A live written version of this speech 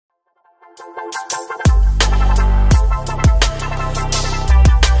မင်္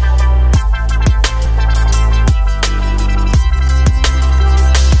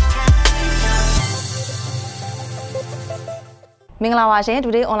ဂလာပါရှင်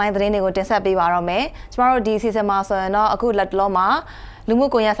today online သတင်းတွေကိုတင်ဆက်ပေးပါတော့မယ်ကျမတို့ဒီ season မှာဆိုရင်တော့အခုလက်တလုံးမှာလူမှု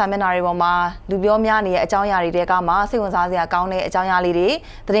ကွန်ရက်စာမျက်နှာတွေပေါ်မှာလူပြောများနေတဲ့အကြောင်းအရာတွေတဲကမှစိတ်ဝင်စားစရာကောင်းတဲ့အကြောင်းအရာလေးတွေ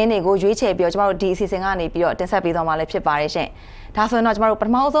သတင်းတွေကိုရွေးချယ်ပြီးတော့ကျမတို့ဒီ season ကနေပြီးတော့တင်ဆက်ပေးသွားမှာလည်းဖြစ်ပါတယ်ရှင်ဒါဆိုရင်တော့ကျမတို့ပထ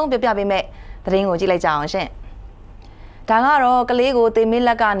မဆုံးပြပြပေးမယ့်သတင်းကိုကြည့်လိုက်ကြအောင်ရှင်ဒါကတော့ကလေးကိုတေမင်းလ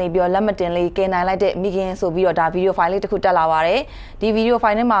က်ကနေပြီးတော့လက်မတင်လေးကင်နိုင်လိုက်တဲ့မိခင်ဆိုပြီးတော့ဒါဗီဒီယိုဖိုင်လေးတစ်ခုတက်လာပါတယ်ဒီဗီဒီယို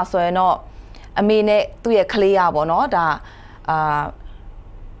ဖိုင်ထဲမှာဆိုရင်တော့အမေနဲ့သူ့ရဲ့ကလေးရပေါ့နော်ဒါ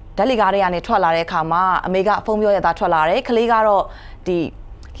ဓာတ်လီကားတွေကနေထွက်လာတဲ့အခါမှာအမေကဖုန်းပြောရတာထွက်လာတယ်ကလေးကတော့ဒီ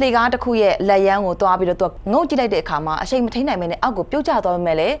လှေကားတစ်ခုရဲ့လက်ရန်ကိုသွားပြီးတော့သူငုတ်ကြည့်လိုက်တဲ့အခါမှာအရှိန်မထိန်နိုင်မဲနဲ့အောက်ကိုပြုတ်ကျသွားပေ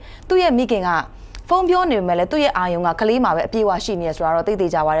မဲ့လေသူ့ရဲ့မိခင်ကဖုန်းပြောနေပေမဲ့လေသူ့ရဲ့အာယုံကကလေးမှာပဲအပြေးဝရှိနေရဆိုတော့သိ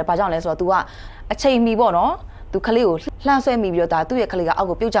သေးကြပါတယ်ဘာကြောင့်လဲဆိုတော့ तू ကအချိန်မီပေါ့နော်သူကလေးကိုလှမ်းဆွဲမိပြီးတော့ဒါသူ့ရဲ့ကလေးကအောက်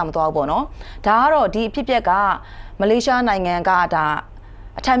ကိုပြုတ်ကျမသွားဘူးပေါ့နော်ဒါကတော့ဒီအဖြစ်ပြက်ကမလေးရှားနိုင်ငံကဒါ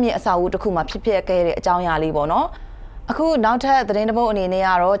အထက်မြင့်အဆောက်အဦတစ်ခုမှာဖြစ်ခဲ့တဲ့အကြောင်းအရာလေးပေါ့နော်အခုနောက်ထပ်သတင်းတစ်ပုဒ်အနေနဲ့က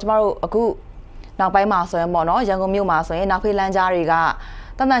တော့ကျမတို့အခုနောက်ပိုင်းမှာဆိုရင်ပေါ့နော်ရန်ကုန်မြို့မှာဆိုရင်နောက်ဖေးလမ်းကြားတွေက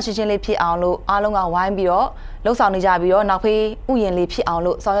တန်တန်ရှင်းရှင်းလေးဖြစ်အောင်လို့အားလုံးကဝိုင်းပြီးတော့လှုပ်ဆောင်နေကြပြီးတော့နောက်ဖေးဥယျာဉ်လေးဖြစ်အောင်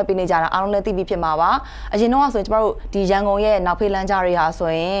လို့ဆောင်ရွက်ပေးနေကြတာအားလုံးလည်းသိပြီးဖြစ်မှာပါအရင်တော့ဆိုရင်ကျမတို့ဒီရန်ကုန်ရဲ့နောက်ဖေးလမ်းကြားတွေဟာ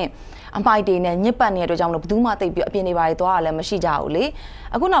ဆိုရင်အမိုက်တွေနဲ့ညစ်ပတ်နေတဲ့အတွက်ကြောင့်မလို့ဘယ်သူမှသိပြီးအပြင်နေပါတွေသွားရလည်းမရှိကြဘူးလေ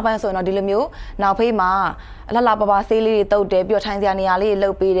အခုနောက်ပိုင်းဆိုရင်တော့ဒီလိုမျိုးနောက်ဖေးမှာအလှလှပပဆေးလေးတွေတုတ်တယ်ပြီးတော့ထိုင်စရာနေရာလေးတွေလု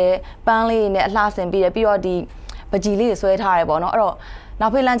ပ်ပေးတယ်ပန်းလေးတွေနဲ့အလှဆင်ပေးတယ်ပြီးတော့ဒီပကြီးလေးဆွဲထားရပေါ့နော်အဲ့တော့နော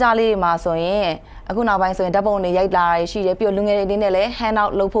က်ဖေးလမ်းကြားလေးတွေမှာဆိုရင်အခုနောက်ပိုင်းဆိုရင်ဓာတ်ပုံတွေရိုက်လာတာရှိတယ်ပြီးတော့လူငယ်တွေအနေနဲ့လည်း hand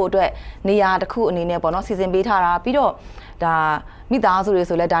out လုပ်ဖို့အတွက်နေရာတစ်ခုအနေနဲ့ပေါ့နော်စီစဉ်ပေးထားတာပြီးတော့ဒါမိသားစုတွေ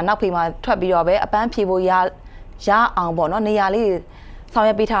ဆိုလဲဒါနောက်ဖေးမှာထွက်ပြီးတော့ပဲအပန်းဖြေဖို့ရအောင်ပေါ့နော်နေရာလေးဆောင်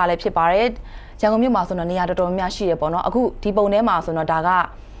ရွက်ပေးထားရလဲဖြစ်ပါတယ်ရန်ကုန်မြို့မှာဆိုတော့နေရာတော်တော်များများရှိတယ်ပေါ့နော်အခုဒီပုံထဲမှာဆိုတော့ဒါက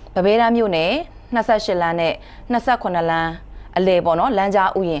ဗဘဲတန်းမြို့နယ်28လမ်းနဲ့28လမ်းအလဲပေါ့နော်လမ်းကြား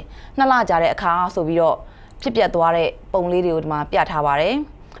ဥယျာဉ်2လကြာတဲ့အခါဆိုပြီးတော့ဖြစ်ပြသွားတဲ့ပုံလေးတွေကိုဒီမှာပြထားပါတယ်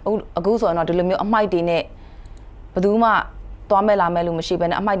အခုဆိုရင်တော့ဒီလိုမျိုးအမိုက်တွေနဲ့ဘယ်သူမှသွားမဲ့လာမဲ့လူမရှိဘဲ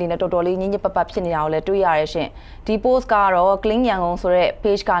နဲ့အမိုက်တွေနဲ့တော်တော်လေးညင်ညစ်ပတ်ပတ်ဖြစ်နေတာကိုလည်းတွေ့ရတယ်ရှင်ဒီ post ကတော့ clean ရန်ကုန်ဆိုတဲ့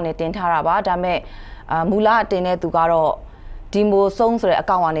page ကနေတင်ထားတာပါဒါပေမဲ့မူလတင်တဲ့သူကတော့ဒီမိုဆုံးဆိုတဲ့အ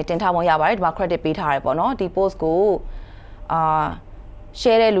ကောင့်ကနေတင်ထားပုံရပါတယ်ဒီမှာ credit ပေးထားတယ်ပေါ့နော်ဒီ post ကို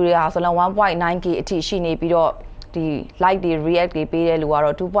share တဲ့လူတွေဟာဆိုရင် 1.9k အထိရှိနေပြီးတော့ဒီ like တွေ react တွေပေးတဲ့လူက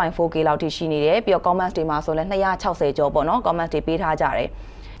တော့ 2.4k လောက်ထိရှိနေတယ်ပြီးတော့ comments တွေမှာဆိုလည်း260ကျော်ပေါ့နော် comments တွေပေးထားကြတယ်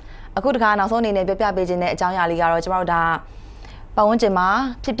အခုတခါနောက်ဆုံးအနေနဲ့ပြပေးခြင်းတဲ့အကြောင်းအရာလေးကတော့ကျမတို့ဒါပတ်ဝန်းကျင်မှာ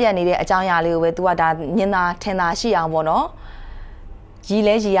ဖြစ်ပျက်နေတဲ့အကြောင်းအရာလေးကိုပဲသူကဒါမြင်သာထင်သာရှိအောင်ပေါ့နော်ရည်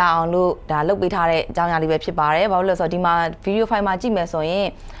လဲရည်ရအောင်လို့ဒါလုပ်ပေးထားတဲ့အကြောင်းအရာလေးပဲဖြစ်ပါတယ်ဘာလို့လဲဆိုတော့ဒီမှာ video file မှာကြည့်မယ်ဆိုရင်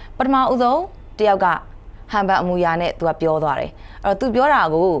ပထမဦးဆုံးတယောက်ကဟန်ဘတ်အမူအရာနဲ့သူကပြောသွားတယ်အဲ့တော့သူပြောတာ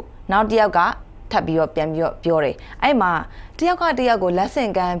ကိုနောက်တယောက်ကထပ်ပြီးတော့ပြန်ပြီးတော့ပြောတယ်အဲ့မှာတယောက်ကတယောက်ကိုလက်ဆ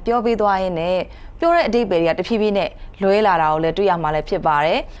င့်ကမ်းပြောပေးသွားရင်းနဲ့ပြောတဲ့အဓိပ္ပာယ်တွေကတဖြည်းဖြည်းနဲ့လွဲလာတာကိုလည်းတွေ့ရမှာလည်းဖြစ်ပါတ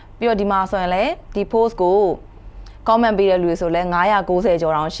ယ်ပြီးတော့ဒီမှာဆိုရင်လည်းဒီ post ကို comment ပေးတဲ့လူတွေဆိုလည်း990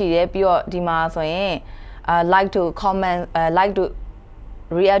ကျော်တောင်ရှိတယ်ပြီးတော့ဒီမှာဆိုရင် like to comment like to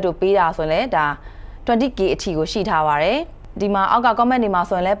react တို့ပေးတာဆိုရင်လည်းဒါ 20k အထိကိုရှိထားပါတယ်ဒီမှာအောက်က comment တွေမှာ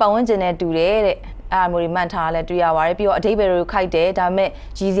ဆိုရင်လည်းပတ်ဝန်းကျင်နဲ့တူတယ်တဲ့အဲ့အမျိုးတွေမှန်ထားလဲတွေ့ရပါတယ်ပြီးတော့အဓိပ္ပာယ်တွေကိုခိုက်တယ်ဒါပေမဲ့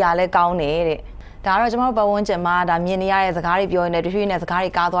ရည်စရာလည်းကောင်းတယ်တဲ့ဒါကတော့ကျွန်တော်တို့ပတ်ဝန်းကျင်မှာဒါမြင်နေရတဲ့စကားတွေပြောနေတဲ့တဖြည်းဖြည်းနဲ့စကား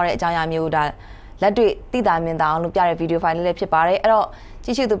တွေကားသွားတဲ့အကြောင်းအရာမျိုးဒါလက်တွေ့သိတာမြင်တာအောင်လို့ပြတဲ့ဗီဒီယိုဖိုင်လေးလည်းဖြစ်ပါတယ်အဲ့တော့ကြ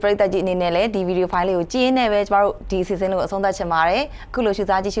ည့်ရှုသူပရိသတ်ကြီးအနေနဲ့လည်းဒီဗီဒီယိုဖိုင်လေးကိုကြည့်ရင်းနဲ့ပဲကျွန်တော်တို့ဒီ season လေးကိုအဆုံးသတ်ချင်ပါတယ်အခုလိုရှု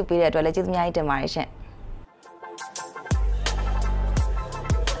စားကြည့်ရှုပေးတဲ့အတွက်လည်းကျေးဇူးအများကြီးတင်ပါတယ်ရှင်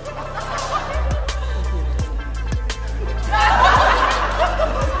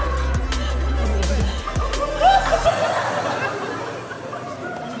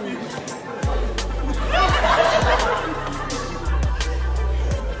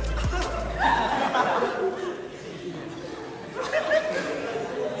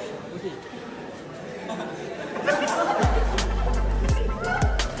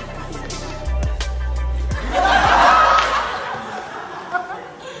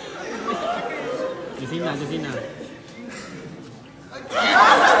Justina.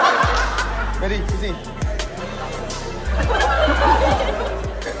 Ready, Justina.